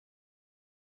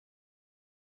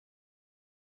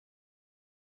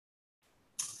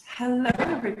Hello,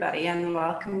 everybody, and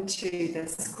welcome to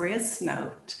this Grace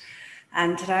Note.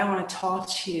 And today I want to talk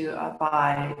to you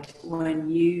about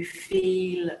when you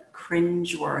feel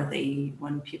cringeworthy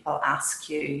when people ask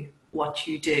you what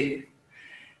you do.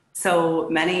 So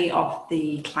many of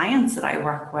the clients that I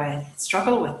work with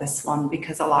struggle with this one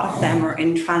because a lot of them are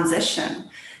in transition.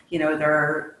 You know,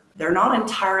 they're not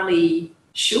entirely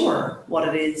sure what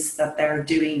it is that they're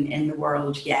doing in the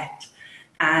world yet.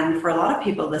 And for a lot of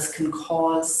people, this can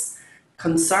cause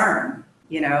concern.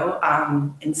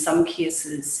 In some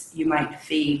cases, you might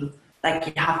feel like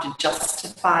you have to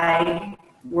justify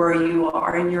where you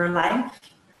are in your life.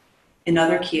 In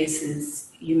other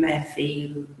cases, you may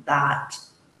feel that,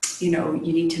 you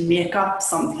need to make up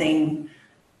something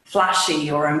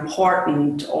flashy or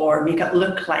important or make it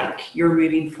look like you're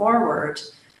moving forward,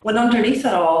 when underneath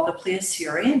it all, the place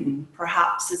you're in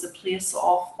perhaps is a place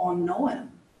of unknown.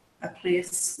 A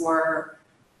place where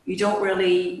you don't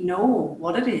really know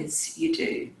what it is you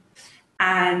do.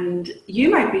 And you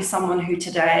might be someone who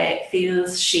today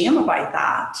feels shame about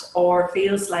that, or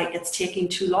feels like it's taking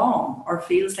too long, or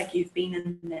feels like you've been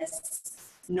in this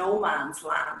no man's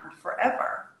land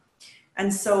forever.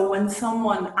 And so when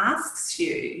someone asks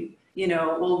you,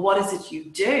 well, what is it you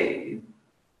do?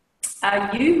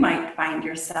 You might find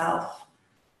yourself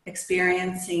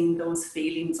experiencing those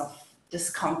feelings of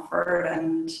discomfort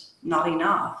and not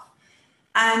enough.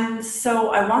 And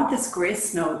so I want this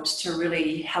grace note to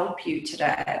really help you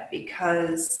today,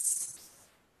 because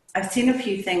I've seen a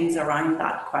few things around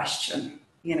that question,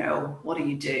 what do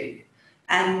you do?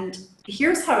 And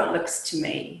here's how it looks to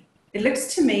me. It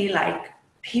looks to me like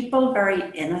people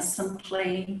very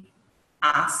innocently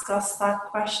ask us that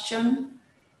question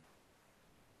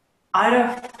out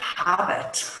of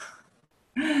habit.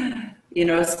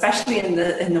 Especially in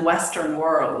the Western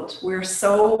world, we're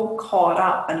so caught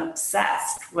up and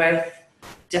obsessed with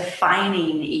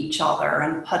defining each other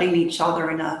and putting each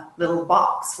other in a little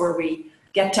box where we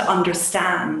get to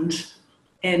understand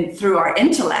through our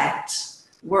intellect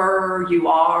where you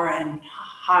are and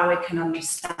how I can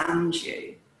understand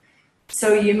you.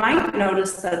 So you might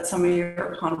notice that some of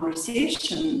your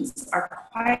conversations are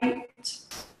quite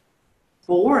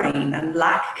boring and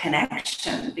lack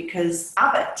connection because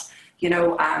habit.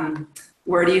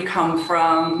 Where do you come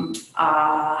from?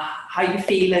 How you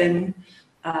feeling?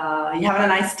 You having a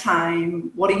nice time?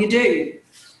 What do you do?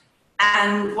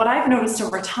 And what I've noticed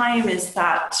over time is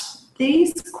that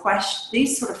these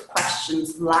sort of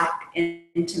questions lack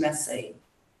intimacy.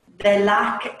 They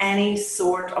lack any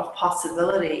sort of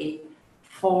possibility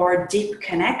for deep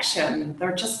connection.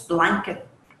 They're just blanket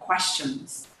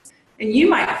questions. And you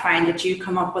might find that you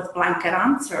come up with blanket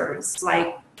answers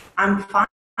like, I'm fine,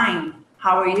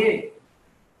 how are you?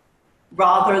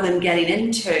 Rather than getting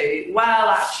into, well,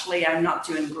 actually, I'm not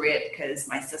doing great because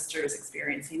my sister is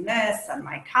experiencing this and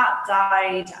my cat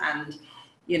died and,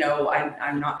 I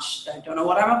don't know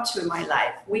what I'm up to in my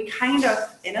life. We kind of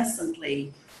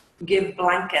innocently give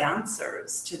blanket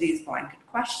answers to these blanket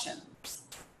questions.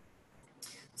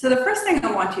 So the first thing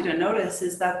I want you to notice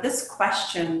is that this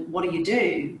question, what do you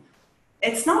do?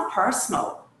 It's not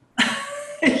personal.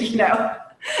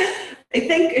 I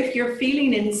think if you're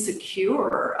feeling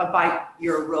insecure about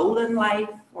your role in life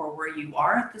or where you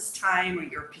are at this time or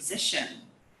your position,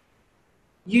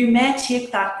 you may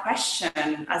take that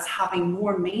question as having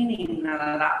more meaning than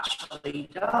it actually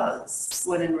does,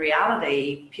 when in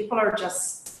reality, people are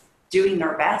just doing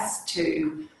their best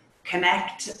to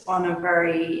connect in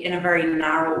a very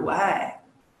narrow way.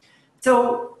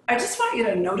 So I just want you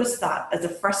to notice that as a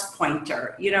first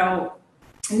pointer.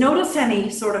 Notice any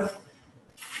sort of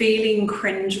feeling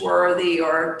cringeworthy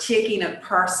or taking it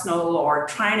personal or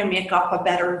trying to make up a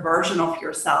better version of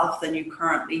yourself than you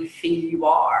currently feel you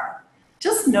are.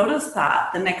 Just notice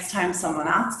that the next time someone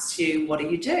asks you, what do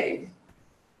you do?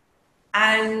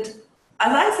 And as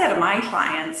I say to my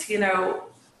clients, the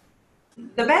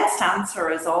best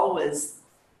answer is always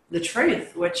the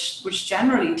truth, which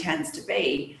generally tends to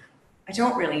be, I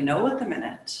don't really know at the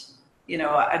minute.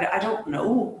 I don't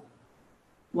know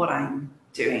what I'm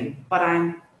doing, but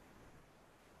I'm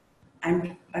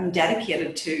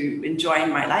dedicated to enjoying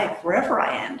my life wherever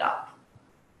I end up.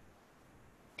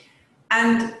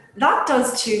 And that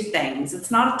does two things.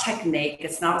 It's not a technique,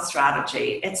 it's not a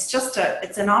strategy.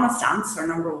 It's an honest answer.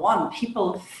 Number one,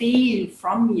 people feel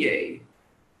from you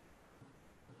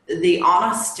the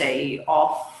honesty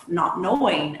of not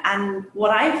knowing. And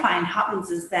what I find happens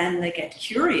is then they get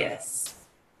curious.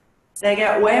 They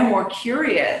get way more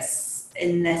curious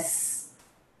in this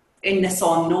in this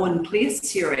unknown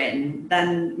place you're in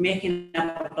than making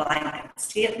up a blanket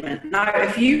statement. Now,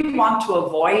 if you want to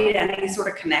avoid any sort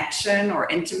of connection or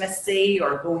intimacy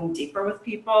or going deeper with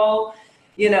people,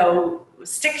 you know,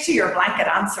 stick to your blanket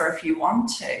answer if you want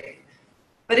to.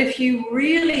 But if you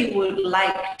really would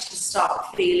like to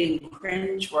stop feeling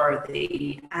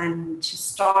cringeworthy and to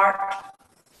start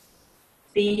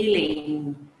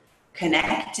feeling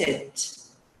connected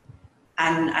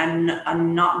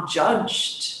and not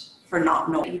judged for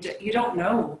not knowing, you don't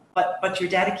know, but you're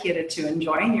dedicated to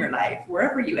enjoying your life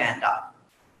wherever you end up.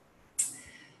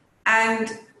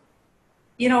 And,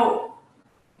 you know,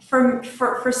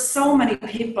 for so many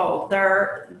people,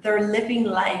 they're living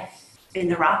life in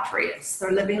the rat race.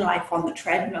 They're living life on the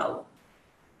treadmill.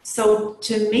 So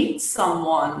to meet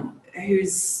someone who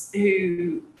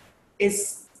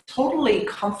is totally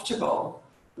comfortable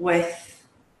with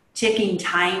taking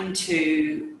time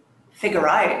to figure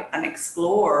out and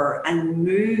explore and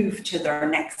move to their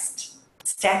next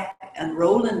step and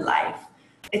role in life,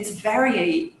 it's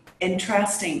very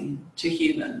interesting to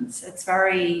humans. It's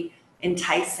very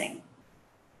enticing.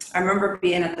 I remember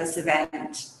being at this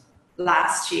event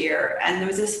last year, and there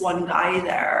was this one guy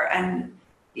there, and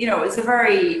you know, it was a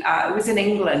very it was in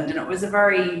England, and it was a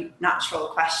very natural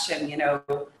question, you know,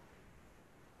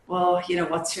 well, you know,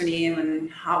 what's your name and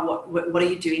what are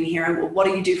you doing here, and what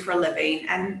do you do for a living?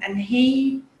 And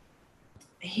he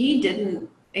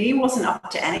wasn't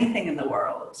up to anything in the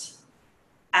world,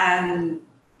 and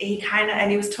he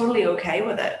was totally okay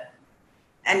with it.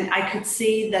 And I could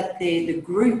see that the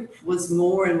group was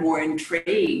more and more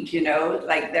intrigued, you know,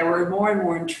 like they were more and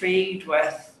more intrigued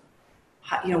with,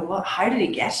 you know, how did he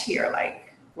get here?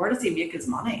 Like, where does he make his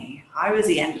money? How has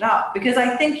he ended up? Because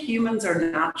I think humans are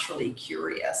naturally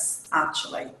curious,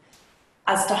 actually,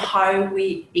 as to how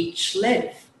we each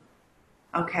live,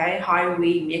 okay? How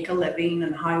we make a living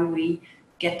and how we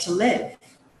get to live.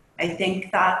 I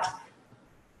think that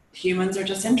humans are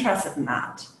just interested in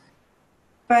that.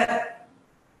 But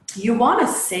you want to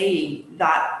see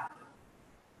that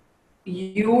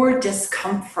your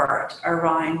discomfort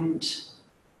around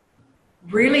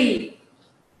really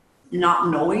not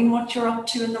knowing what you're up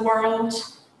to in the world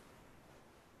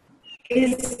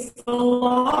is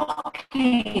blocking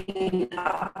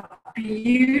a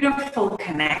beautiful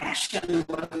connection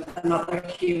with another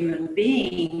human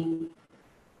being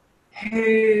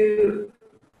who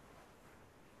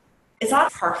is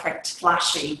that perfect,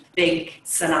 flashy, big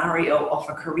scenario of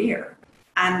a career,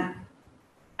 and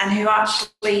who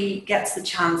actually gets the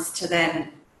chance to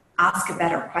then ask a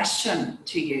better question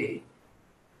to you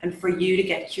and for you to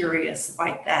get curious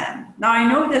about them. Now, I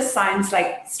know this sounds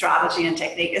like strategy and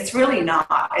technique. It's really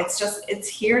not. It's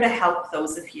here to help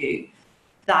those of you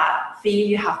that feel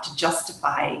you have to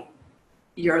justify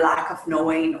your lack of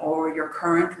knowing or your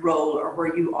current role or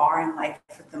where you are in life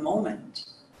at the moment.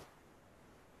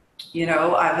 You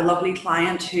know, I have a lovely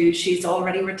client who she's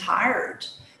already retired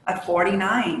at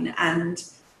 49, and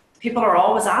people are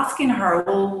always asking her,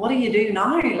 well, what do you do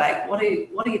now? Like, what do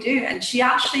you do? And she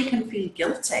actually can feel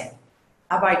guilty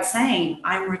about saying,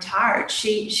 I'm retired.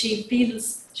 She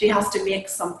feels she has to make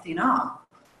something up,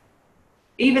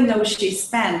 even though she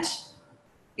spent,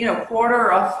 you know, a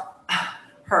quarter of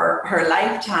her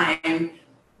lifetime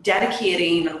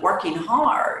dedicating and working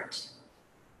hard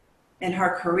in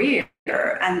her career,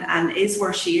 and is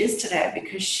where she is today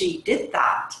because she did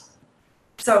that.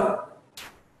 So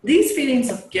these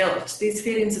feelings of guilt, these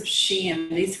feelings of shame,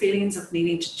 these feelings of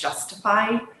needing to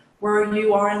justify where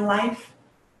you are in life,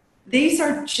 these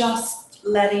are just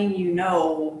letting you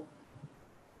know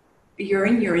you're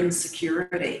in your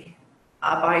insecurity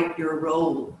about your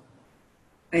role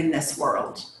in this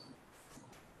world.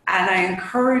 And I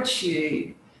encourage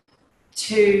you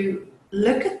to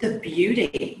look at the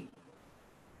beauty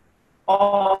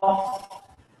of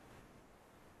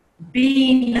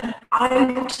being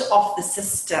out of the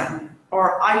system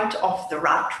or out of the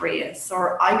rat race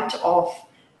or out of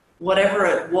whatever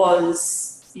it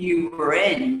was you were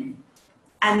in,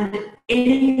 and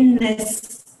in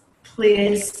this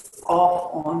place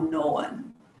of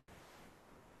unknown.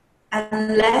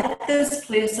 And let this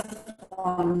place of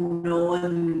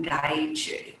unknown guide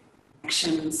you.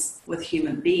 Connections with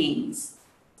human beings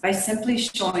by simply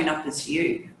showing up as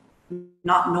you,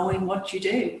 not knowing what you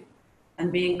do,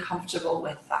 and being comfortable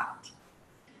with that.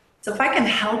 So if I can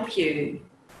help you,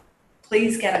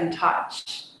 please get in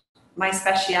touch. My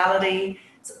speciality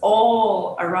is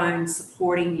all around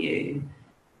supporting you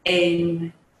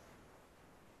in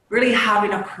really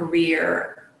having a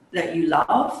career that you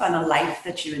love and a life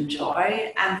that you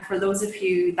enjoy. And for those of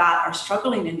you that are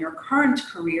struggling in your current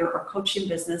career or coaching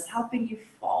business, helping you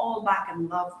fall back in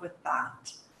love with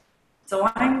that. So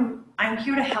I'm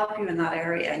here to help you in that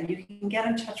area, and you can get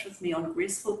in touch with me on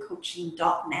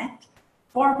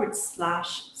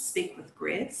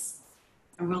gracefulcoaching.net/speakwithgrace,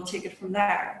 and we'll take it from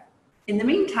there. In the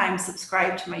meantime,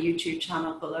 subscribe to my YouTube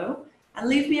channel below and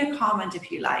leave me a comment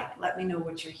if you like. Let me know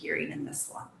what you're hearing in this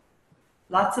one.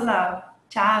 Lots of love.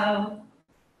 Ciao.